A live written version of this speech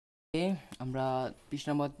আমরা পৃষ্ঠা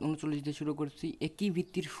নাম্বার ৩৯ দিয়ে শুরু করছি। একই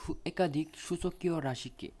ভিত্তির একাধিক সূচকীয়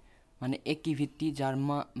রাশিকে, মানে একই ভিত্তি যার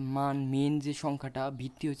মান মেন যে সংখ্যাটা,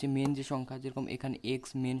 ভিত্তি হচ্ছে মেন যে সংখ্যা, যেরকম এখানে এক্স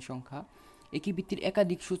মেন সংখ্যা। একই ভিত্তির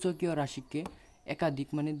একাধিক সূচকীয় রাশিকে, একাধিক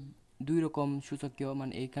মানে দুই রকম সূচকীয়,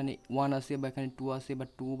 মানে এখানে 1 আছে বা এখানে 2 আছে বা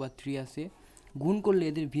 2 বা 3 আছে, গুণ করলে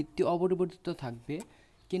এদের ভিত্তি অপরিবর্তিত থাকবে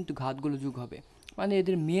কিন্তু ঘাতগুলো যোগ হবে। মানে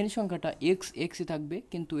এদের মেন সংখ্যাটা এক্স এক্সই থাকবে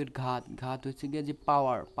কিন্তু এর ঘাত হচ্ছে গিয়ে যে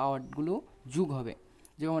পাওয়ারগুলো যোগ হবে।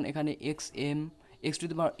 যেমন এখানে x to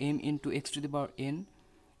the power M into x to the power N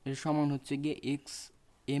এর সমান হচ্ছে গিয়ে এক্স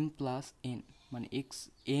এম প্লাস এন, মানে এক্স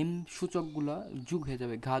এম সূচকগুলো যোগ হয়ে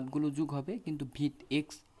যাবে, ঘাতগুলো যোগ হবে কিন্তু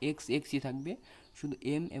এক্স এক্স এক্সই থাকবে, শুধু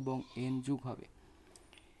এম এবং এন যোগ হবে।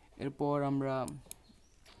 এরপর আমরা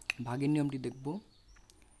ভাগের নিয়মটি দেখব।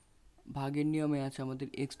 ভাগের নিয়মে আছে আমাদের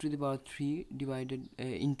x to the power 3 divided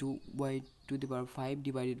into Y to the power 5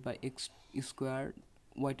 divided by x square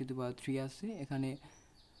Y to the পাওয়ার 3 আছে। এখানে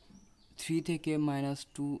 3 থেকে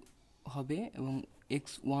 -2 হবে এবং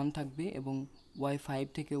এক্স 1 থাকবে এবং ওয়াই 5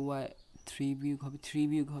 থেকে ওয়াই 3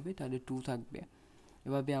 বিয়োগ হবে তাহলে 2 থাকবে।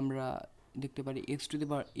 এভাবে আমরা দেখতে পারি x to the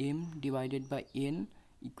power M divided by N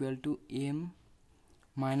equal to M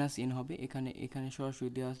minus N হবে। এখানে সরাসরি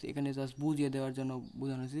দেওয়া আছে, এখানে জাস্ট বুঝিয়ে দেওয়ার জন্য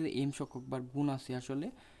বোঝানো হচ্ছে যে এম সংখ্যক বার গুণ আছে। আসলে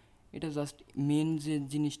এটা জাস্ট মেন যে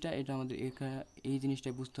জিনিসটা, এটা আমাদের এখানে এই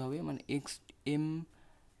জিনিসটাই বুঝতে হবে। মানে এক্স এম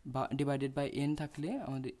বা ডিভাইডেড বাই এন থাকলে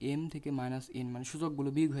আমাদের এম থেকে মাইনাস এন, মানে সূচকগুলো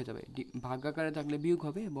বিয়োগ হয়ে যাবে। ভাগাকারে থাকলে বিয়োগ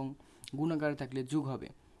হবে এবং গুণাকারে থাকলে যোগ হবে।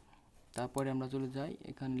 তারপরে আমরা চলে যাই,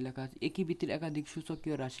 এখানে লেখা আছে একই ভিত্তির একাধিক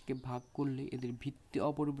সূচকীয় রাশিকে ভাগ করলে এদের ভিত্তি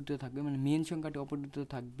অপরিবর্তিত থাকবে, মানে মেন সংখ্যাটি অপরিবর্তিত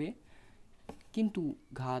থাকবে কিন্তু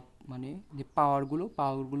ঘাত মানে যে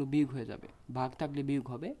পাওয়ারগুলো বিয়োগ হয়ে যাবে। ভাগ থাকলে বিয়োগ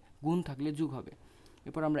হবে, গুণ থাকলে যোগ হবে।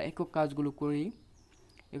 এরপর আমরা একক কাজগুলো করি।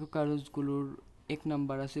 একক কাজগুলোর এক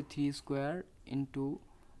নাম্বার আছে 3 স্কোয়ার ইন্টু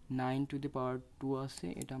 9 টু দি পাওয়ার 2 আছে,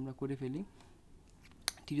 এটা আমরা করে ফেলি।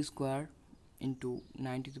 3 স্কোয়ার ইন্টু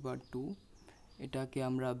 9 টু দি পাওয়ার 2, এটাকে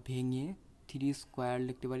আমরা ভেঙে 3 স্কোয়ার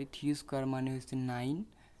লিখতে পারি। 3 স্কোয়ার মানে হচ্ছে 9,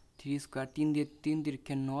 3 স্কোয়ার 3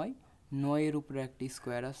 দীর্ঘে 9, 9 উপরে একটা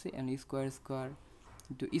স্কোয়ার আছে, স্কোয়ার স্কোয়ার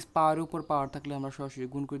কিন্তু পাওয়ারের উপর পাওয়ার থাকলে আমরা সরাসরি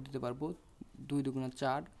গুণ করে দিতে পারবো। 2 দুগুণা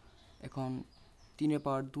 4, এখন 3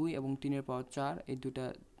 পাওয়ার 2 এবং 3 পাওয়ার 4, এই দুটা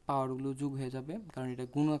পাওয়ারগুলো যোগ হয়ে যাবে কারণ এটা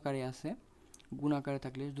গুণ আকারে আছে। গুণ আকারে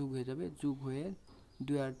থাকলে যোগ হয়ে যাবে, যোগ হয়ে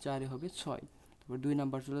 2 আর 4 হবে 6। তারপর 2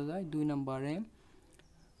 নাম্বার চলে যায়। 2 নাম্বারে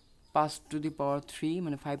 5 টু দি পাওয়ার 3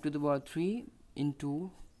 মানে 5 to the power 3 into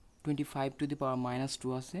 25 to the পাওয়ার -2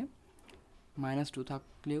 আছে। -2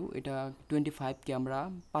 থাকলেও এটা 25কে আমরা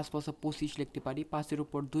 5 পাশা 25 লিখতে পারি। 5-এর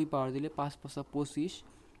উপর 2 পাওয়ার দিলে 5 পাশা 25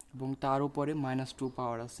 এবং তার উপরে -2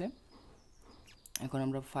 পাওয়ার আছে। এখন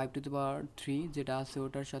আমরা 5 টু দি পাওয়ার 3 যেটা আছে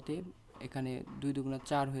ওটার সাথে এখানে 2 দুগুণা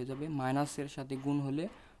 4 হয়ে যাবে, মাইনাসের সাথে গুণ হলে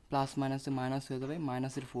প্লাস মাইনাসে মাইনাস হয়ে যাবে,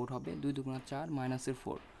 মাইনাসের 4 হবে। 2 দুগুণা 4 মাইনাসের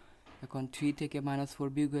 4, এখন 3 থেকে -4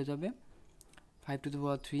 বিয়োগ হয়ে যাবে। 5 টু দি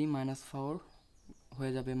পাওয়ার 3 -4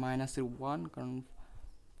 হয়ে যাবে -1, কারণ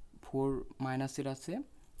 4 মাইনাসের আছে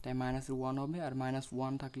তাই -1 হবে, আর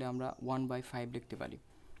 -1 থাকলে আমরা 1/5 লিখতে পারি।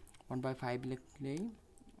 1/5 লিখলেই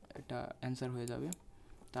এটা অ্যান্সার হয়ে যাবে।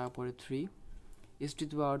 তারপরে 3 এস টু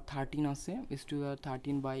দি পাওয়ার 13 আছে, S to the power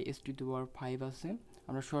 13 by S to the পাওয়ার 5 আছে।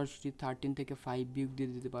 আমরা সরাসরি 13 থেকে 5 বিয়োগ দিয়ে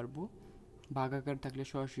দিতে পারবো। ভাগাকার থাকলে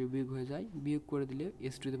সরাসরি বিয়োগ হয়ে যায়, বিয়োগ করে দিলে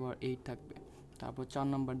এস টু দি পাওয়ার 8 থাকবে। তারপর 4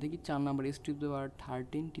 নাম্বার দেখি। 4 number S to the power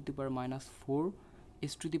 13 T two power -4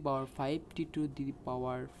 S to the power 5 T to the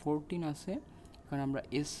পাওয়ার 14 আছে। এখানে আমরা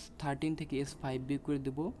S13 থেকে S5 বিয়োগ করে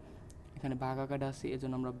দেবো, এখানে ভাগ আকারে আছে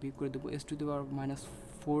এজন্য আমরা বিয়োগ করে দেবো। এস টু দি পাওয়ার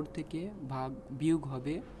 -4 থেকে বিয়োগ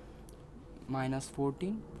হবে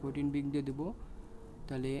 -14 বিয়োগ দিয়ে দেবো,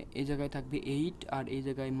 তাহলে এই জায়গায় থাকবে 8 আর এই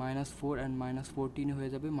জায়গায় -4 আর -14 হয়ে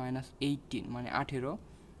যাবে -18 মানে 18।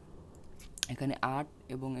 এখানে 8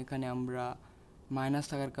 এবং এখানে আমরা মাইনাস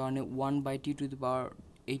থাকার কারণে 1/t টু দি পাওয়ার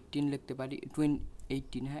 18 লিখতে পারি,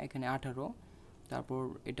 18, হ্যাঁ এখানে 18। তারপর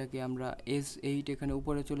এটাকে আমরা S8 এখানে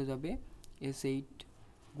উপরে চলে যাবে, S8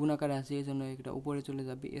 গুণাকারে আছে এই জন্য এটা উপরে চলে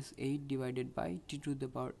যাবে, S8 divided by T to the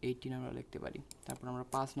পাওয়ার 18 আমরা লিখতে পারি। তারপর আমরা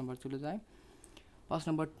 5 নাম্বার চলে যাই। 5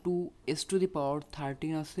 নাম্বার 2 এস টু দি পাওয়ার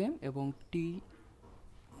 13 আছে এবং টি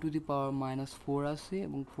টু দি পাওয়ার -4 আছে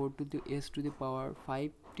এবং 4 to the S to the power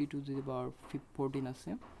 5 T to the পাওয়ার 14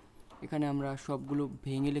 আছে। এখানে আমরা সবগুলো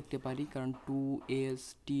ভেঙে লিখতে পারি কারণ 2s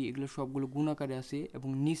t এগুলো সবগুলো গুণাকারে আছে এবং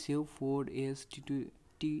নিচেও 4s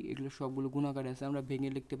t এগুলো সবগুলো গুণাকারে আছে, আমরা ভেঙে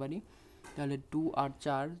লিখতে পারি। তাহলে 2 আর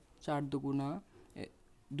 4, 4 দুগুণা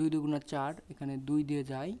 2 দুগুণা 4, এখানে 2 দিয়ে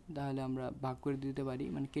যায় তাহলে আমরা ভাগ করে দিতে পারি,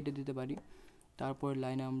 মানে কেটে দিতে পারি। তারপর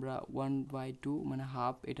লাইনে আমরা 1/2 মানে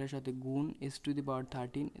হাফ এটার সাথে গুণ এস টু দি পাওয়ার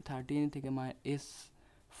 13 থেকে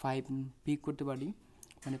 5 বিয়োগ করতে পারি,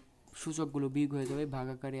 মানে সূচকগুলো বিয়োগ হয়ে যাবে,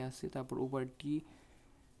 ভাগাকারে আছে। তারপর উপরে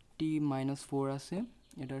t-4 আছে,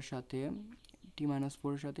 এটার সাথে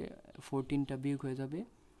t-4 এর সাথে 14টা বিয়োগ হয়ে যাবে,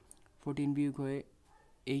 14 বিয়োগ হয়ে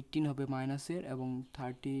 18 হবে মাইনাসের, এবং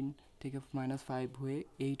 13 থেকে -5 হয়ে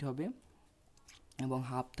 8 হবে, এবং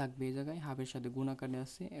হাফ থাকবে এই জায়গায়, হাফের সাথে গুণ আকারে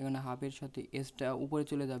আছে। এখানে হাফের সাথে এসটা উপরে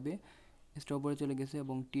চলে যাবে, এসটা উপরে চলে গেছে,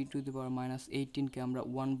 এবং t⁻−18 কে আমরা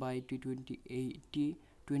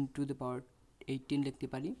 1/2 লিখতে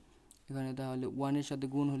পারি। এখানে তাহলে 1 এর সাথে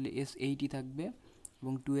গুণ হলে এস 80 থাকবে,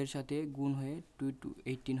 এবং 2 এর সাথে গুণ হয়ে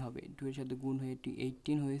 2 হবে, 2 এর সাথে গুণ হয়ে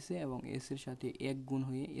 18 হয়েছে, এবং এস এর সাথে 1 গুণ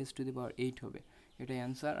হয়ে s⁻8 হবে। এটাই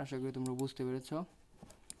অ্যান্সার। আশা করি তোমরা বুঝতে পেরেছ।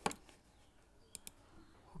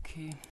 ওকে।